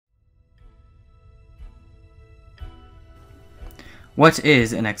What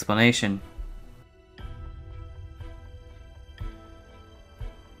is an explanation?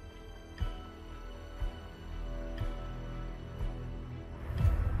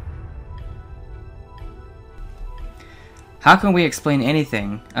 How can we explain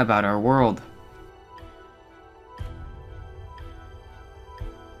anything about our world?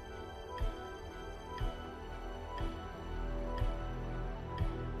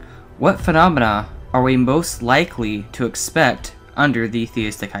 What phenomena are we most likely to expect under the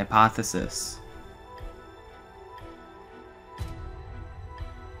theistic hypothesis?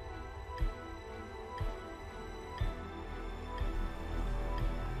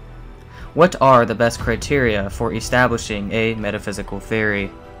 What are the best criteria for establishing a metaphysical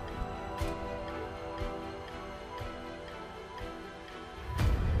theory?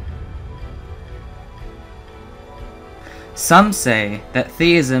 Some say that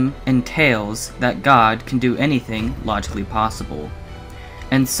theism entails that God can do anything logically possible.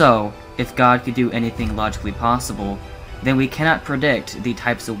 And so, if God could do anything logically possible, then we cannot predict the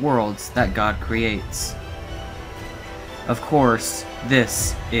types of worlds that God creates. Of course,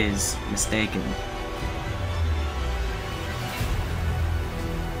 this is mistaken.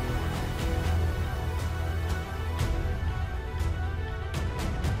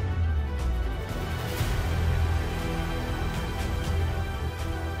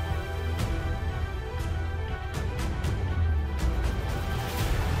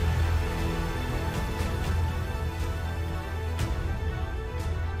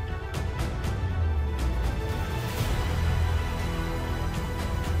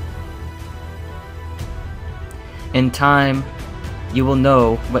 In time, you will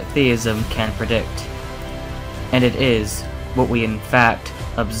know what theism can predict, and it is what we in fact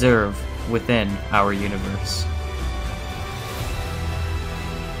observe within our universe.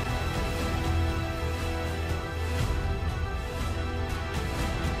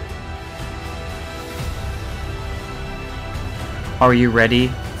 Are you ready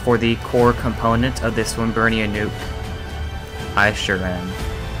for the core component of this Swinburnian nuke? I sure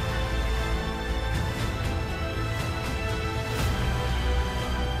am.